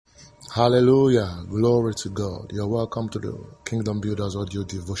Hallelujah. Glory to God. You're welcome to the Kingdom Builders audio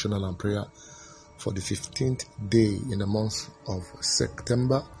devotional and prayer for the 15th day in the month of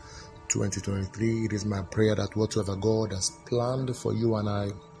September 2023. It is my prayer that whatsoever God has planned for you and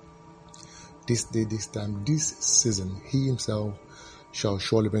I this day, this time, this season, He Himself shall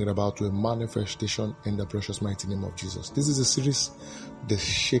surely bring it about to a manifestation in the precious mighty name of Jesus. This is a series, The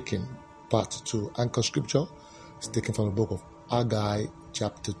Shaking, Part 2. Anchor scripture is taken from the book of Haggai,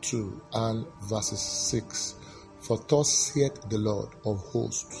 chapter 2 and verses 6. For thus saith the Lord of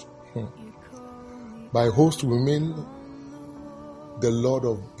hosts. By host we mean the Lord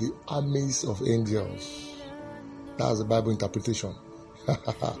of the armies of angels. That's the Bible interpretation.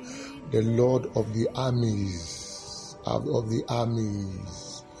 The Lord of the armies, of the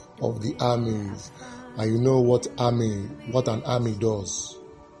armies. And you know what an army does,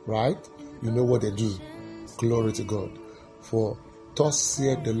 right? You know what they do. Glory to God. For thus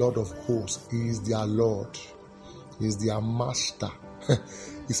saith the Lord of hosts, He is their Lord, He is their master.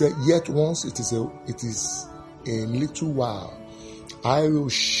 He said, yet once it is a little while, I will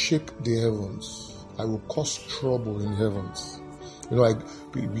shake the heavens. I will cause trouble in heavens. You know,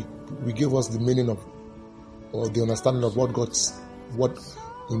 we gave us the meaning of, or the understanding of the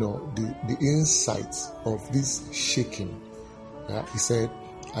insight of this shaking. He said,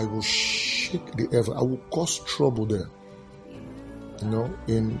 I will shake the heavens. I will cause trouble there.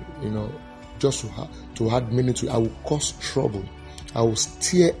 Just to add meaning to it, I will cause trouble. I will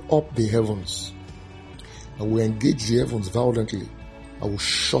stir up the heavens. I will engage the heavens violently. I will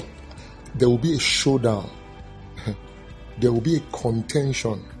shut. There will be a showdown. There will be a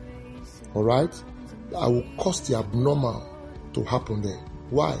contention. All right? I will cause the abnormal to happen there.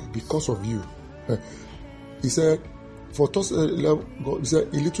 Why? Because of you. He said, for thus, he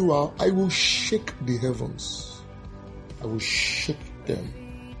said, a little while, I will shake the heavens. I will shake them.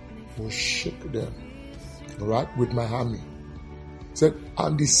 I will shake them. All right? With my army. He said,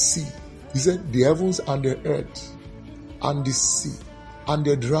 and the sea. He said, the heavens and the earth, and the sea, and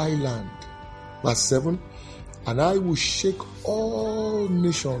the dry land. Verse 7. And I will shake all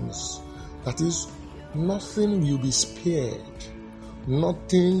nations. That is, nothing will be spared.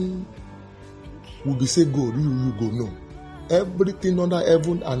 Nothing will be said, go, you go. No. Everything under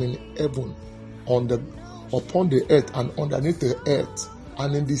heaven and in heaven, upon the earth and underneath the earth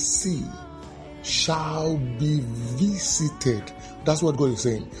and in the sea shall be visited. That's what God is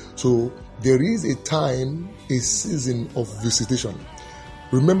saying. So there is a time, a season of visitation.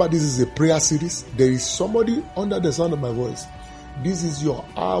 Remember, this is a prayer series. There is somebody under the sound of my voice. This is your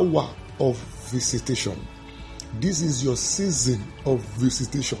hour of visitation. This is your season of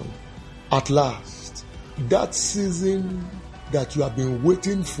visitation. At last, that season that you have been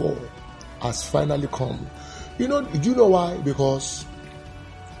waiting for has finally come. Do you know why? Because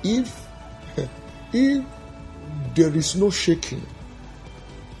if there is no shaking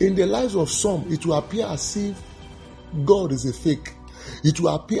in the lives of some, it will appear as if God is a fake. It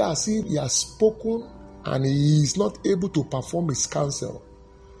will appear as if He has spoken and He is not able to perform His counsel,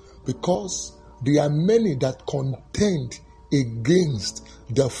 because there are many that contend against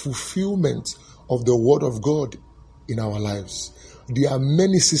the fulfillment of the word of God in our lives. There are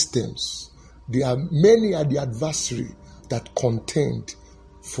many systems. There are many at the adversary that contend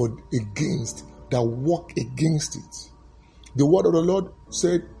that work against it. The word of the Lord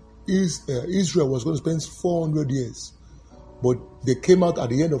said Israel was going to spend 400 years. But they came out at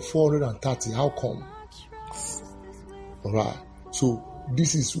the end of 430. How come? Alright. So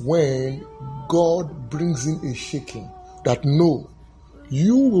this is when God brings in a shaking. That no,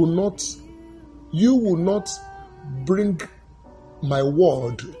 you will not bring my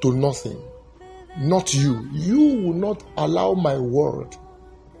word to nothing. Not you. You will not allow my word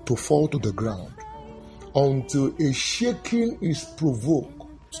to fall to the ground until a shaking is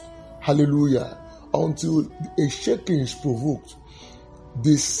provoked. Hallelujah. Until a shaking is provoked,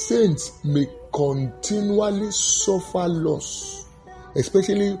 the saints may continually suffer loss,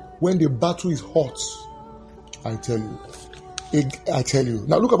 especially when the battle is hot. I tell you.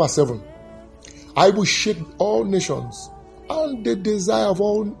 Now look at verse 7. I will shake all nations, and the desire of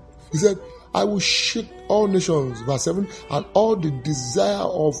all. He said, I will shake all nations. Verse 7. And all the desire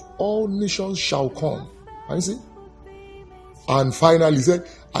of all nations shall come. And you see? And finally, he said,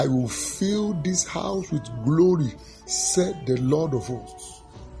 I will fill this house with glory, said the Lord of hosts.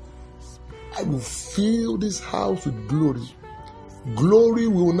 I will fill this house with glory. Glory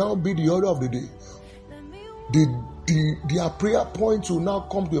will now be the order of the day. Their prayer points will now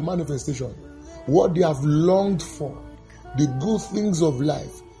come to a manifestation. What they have longed for, the good things of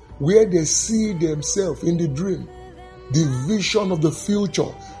life, where they see themselves in the dream, the vision of the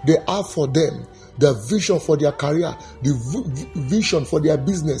future they have for them, the vision for their career, the vision for their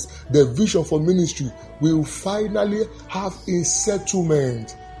business, the vision for ministry will finally have a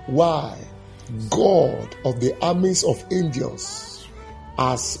settlement. Why? God of the armies of angels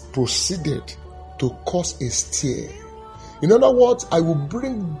has proceeded to cause a stir. In other words, I will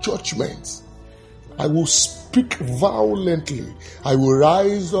bring judgment. I will speak violently. I will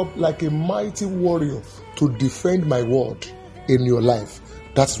rise up like a mighty warrior to defend my word in your life.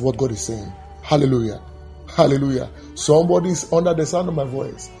 That's what God is saying. Hallelujah. Hallelujah. Somebody is under the sound of my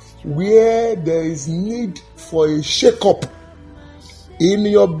voice. Where there is need for a shake-up in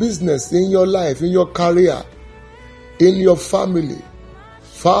your business, in your life, in your career, in your family.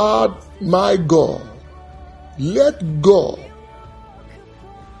 Father, my God, let God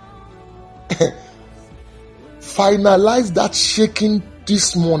finalize that shaking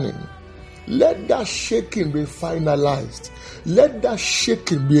this morning. Let that shaking be finalized. Let that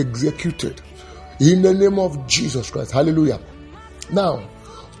shaking be executed in the name of Jesus Christ. Hallelujah. Now,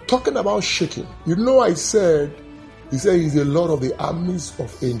 talking about shaking, I said, he said he's the Lord of the armies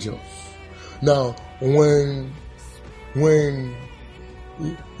of angels. Now, when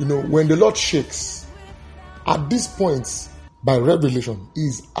the Lord shakes, at this point, by revelation,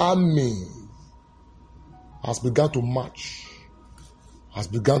 his army has begun to march,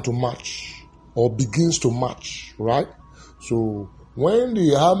 or begins to march, right? So when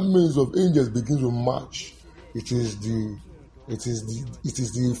the armies of angels begin to march, it is the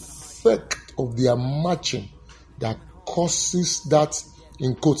effect of their marching that causes that,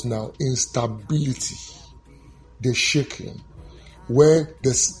 in quotes now, instability, the shaking. When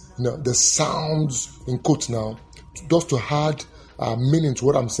the sounds, in quotes now, just to add meaning to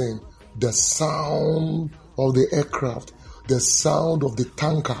what I'm saying, the sound of the aircraft, the sound of the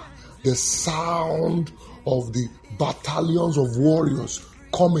tanker, the sound of the battalions of warriors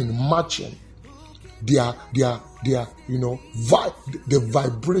coming, marching, the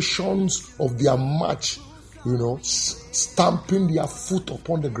vibrations of their march, stamping their foot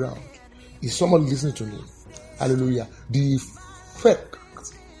upon the ground. Is someone listening to me? Hallelujah. The effect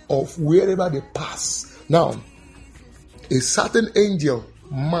of wherever they pass. Now, a certain angel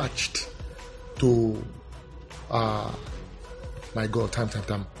marched to my God, time.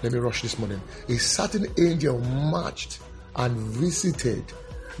 Let me rush this morning. A certain angel marched and visited.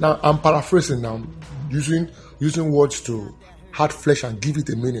 Now, I'm paraphrasing now, using words to add flesh and give it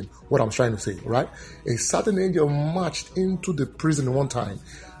a meaning, what I'm trying to say, right? A certain angel marched into the prison one time.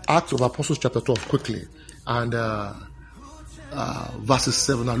 Acts of Apostles chapter 12, quickly. And verses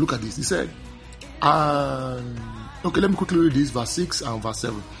 7. Now, look at this. He said, okay, let me quickly read this, verse 6 and verse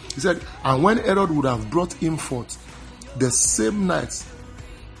 7. He said, and when Herod would have brought him forth, the same night,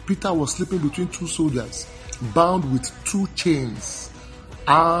 Peter was sleeping between two soldiers, bound with two chains,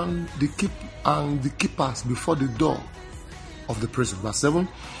 and the keepers before the door of the prison. Verse 7.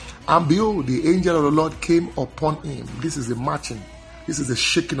 And behold, the angel of the Lord came upon him. This is the marching. This is the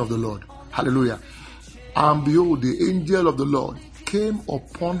shaking of the Lord. Hallelujah. And behold, the angel of the Lord came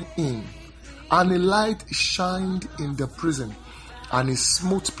upon him, and a light shined in the prison, and he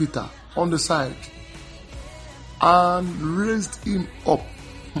smote Peter on the side and raised him up.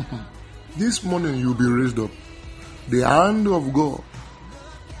 This morning you'll be raised up. The hand of God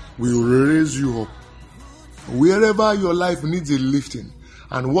will raise you up. Wherever your life needs a lifting,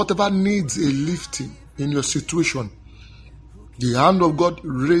 and whatever needs a lifting in your situation, the hand of God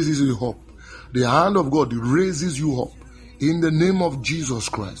raises you up. The hand of God raises you up. In the name of Jesus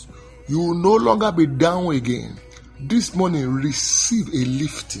Christ, you will no longer be down again. This morning, receive a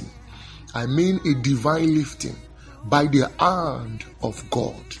lifting. I mean a divine lifting by the hand of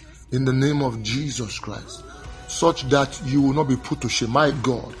God. In the name of Jesus Christ. Such that you will not be put to shame. My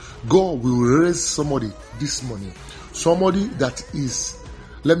God. God will raise somebody this morning. Somebody that is,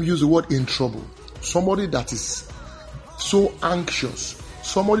 let me use the word, in trouble. Somebody that is so anxious.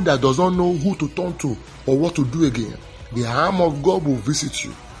 Somebody that does not know who to turn to or what to do again. The arm of God will visit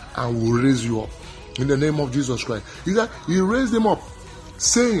you and will raise you up. In the name of Jesus Christ. He raised them up,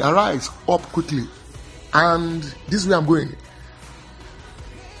 saying, arise up quickly. And this is where I'm going.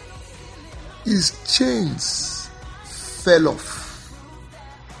 His chains fell off.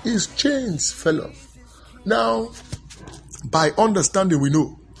 His chains fell off. Now, by understanding, we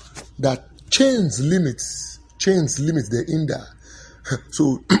know that chains limits the hinder.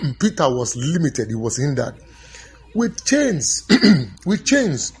 So Peter was limited, he was hindered. With chains,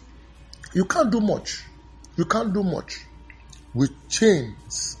 you can't do much. With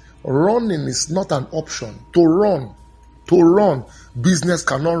chains, running is not an option. To run, business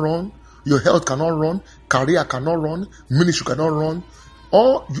cannot run, your health cannot run, career cannot run, ministry cannot run,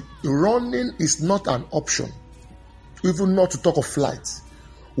 or running is not an option, even not to talk of flight.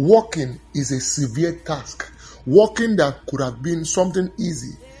 Walking is a severe task. Walking that could have been something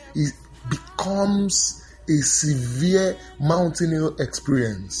easy, it becomes a severe mountaineer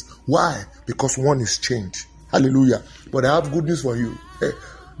experience. Why? Because one is changed. Hallelujah. But I have good news for you.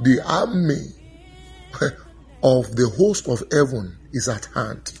 The army of the host of heaven is at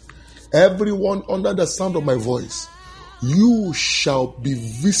hand. Everyone under the sound of my voice, you shall be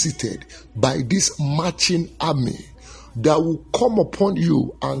visited by this marching army that will come upon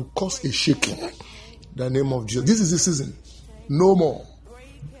you and cause a shaking. In the name of Jesus. This is the season. No more.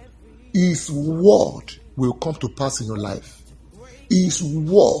 His word will come to pass in your life. His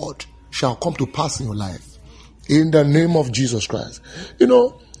word shall come to pass in your life. In the name of Jesus Christ. You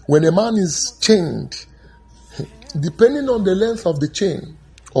know, when a man is chained, depending on the length of the chain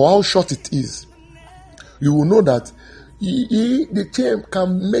or how short it is, you will know that the chain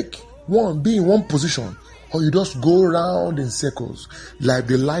can make one be in one position, or you just go around in circles like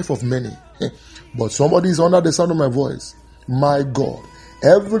the life of many. But somebody is under the sound of my voice. My God,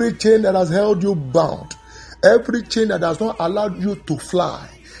 every chain that has held you bound, every chain that has not allowed you to fly,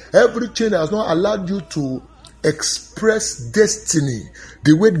 every chain that has not allowed you to express destiny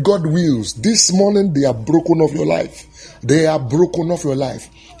the way God wills, this morning they are broken off your life. They are broken off your life.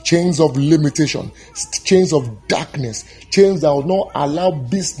 Chains of limitation, chains of darkness, chains that will not allow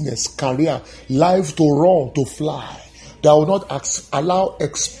business, career, life to run, to fly, that will not allow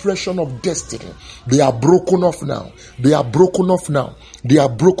expression of destiny. They are broken off now. They are broken off now. They are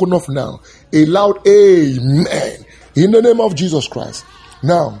broken off now. A loud amen in the name of Jesus Christ.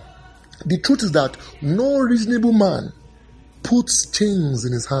 Now, the truth is that no reasonable man puts chains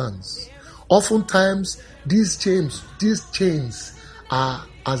in his hands. Oftentimes, these chains are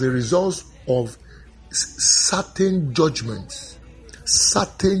as a result of certain judgments.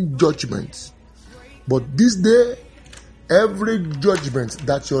 But this day, every judgment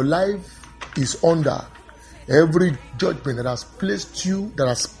that your life is under, every judgment that has placed you, that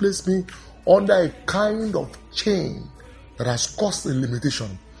has placed me under a kind of chain that has caused a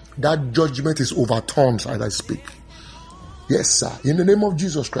limitation, that judgment is overturned as I speak. Yes, sir. In the name of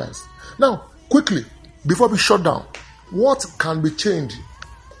Jesus Christ. Now, quickly, before we shut down, what can be changed?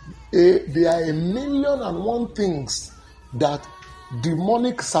 There are 1,000,001 things that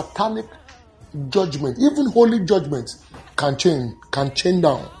demonic, satanic judgment, even holy judgment, can chain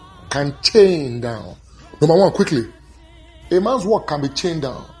down. Number one, quickly, a man's work can be chained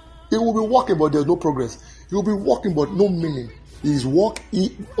down. He will be working, but there's no progress. He will be working, but no meaning. His work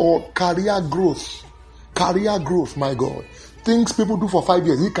or career growth, my God. Things people do for 5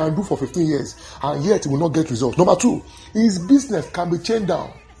 years, he can do for 15 years, and yet he will not get results. Number two, his business can be chained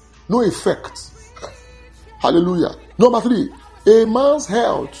down. No effect. Hallelujah. Number three, a man's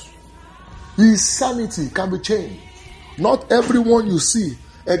health, his sanity can be chained. Not everyone you see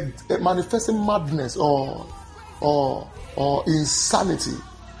manifesting madness or insanity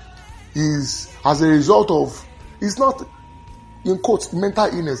is as a result of, it's not, in quotes, mental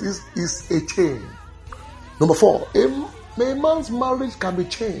illness, is a chain. Number four, a man's marriage can be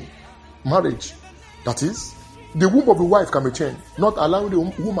chained. Marriage, that is, the womb of the wife can be chained, not allowing the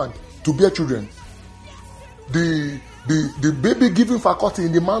woman to bear children. The baby giving faculty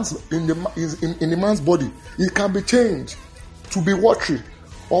in the man's body, it can be changed to be watery,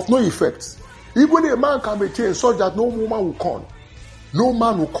 of no effect. Even a man can be changed so that no woman will come, no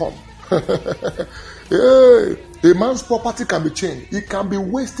man will come. A man's property can be changed. He can be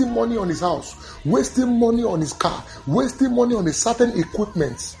wasting money on his house, wasting money on his car, wasting money on a certain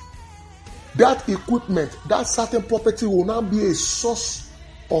equipment. That equipment, that certain property will now be a source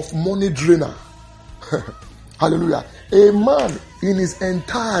of money drainer. Hallelujah. A man in his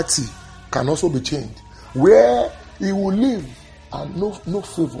entirety can also be changed, where he will live and no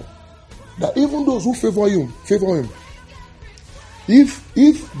favor. That even those who favor him,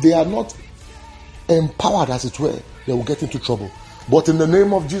 if they are not empowered, as it were, they will get into trouble. But in the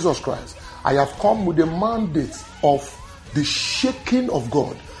name of Jesus Christ, I have come with the mandate of the shaking of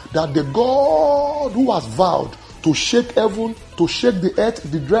God, that the God who has vowed to shake heaven, to shake the earth,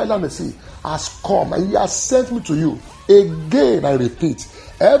 the dry land, the sea, has come, and he has sent me to you. Again, I repeat,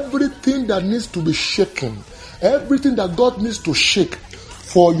 everything that needs to be shaken, everything that God needs to shake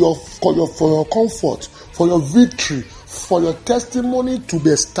for your comfort, for your victory, for your testimony to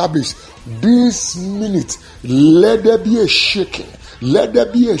be established, this minute, let there be a shaking. Let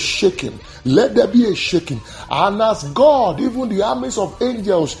there be a shaking. Let there be a shaking. And as God, even the armies of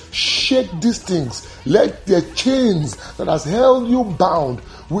angels, shake these things, let the chains that has held you bound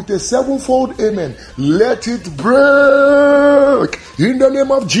with a sevenfold amen, let it break in the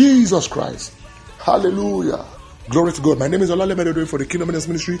name of Jesus Christ. Hallelujah. Glory to God. My name is Olaleme doing for the Kingdom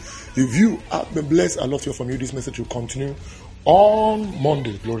Ministry. If you have been blessed, I'd love to hear from you. This message will continue on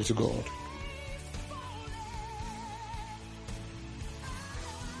Monday. Glory to God.